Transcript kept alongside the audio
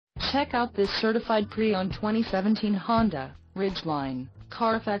Check out this certified pre-owned 2017 Honda Ridgeline.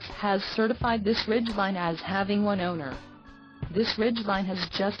 Carfax has certified this Ridgeline as having one owner. This Ridgeline has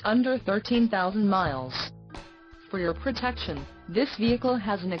just under 13,000 miles. For your protection, this vehicle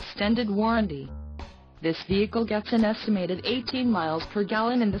has an extended warranty. This vehicle gets an estimated 18 miles per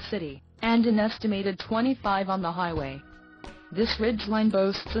gallon in the city, and an estimated 25 on the highway. This Ridgeline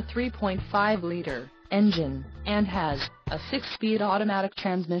boasts a 3.5-liter engine, and has a 6-speed automatic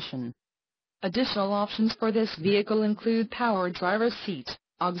transmission. Additional options for this vehicle include power driver's seat,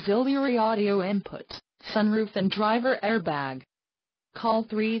 auxiliary audio input, sunroof and driver airbag. Call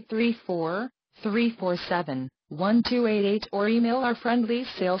 334-347-1288 or email our friendly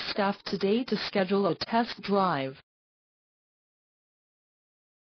sales staff today to schedule a test drive.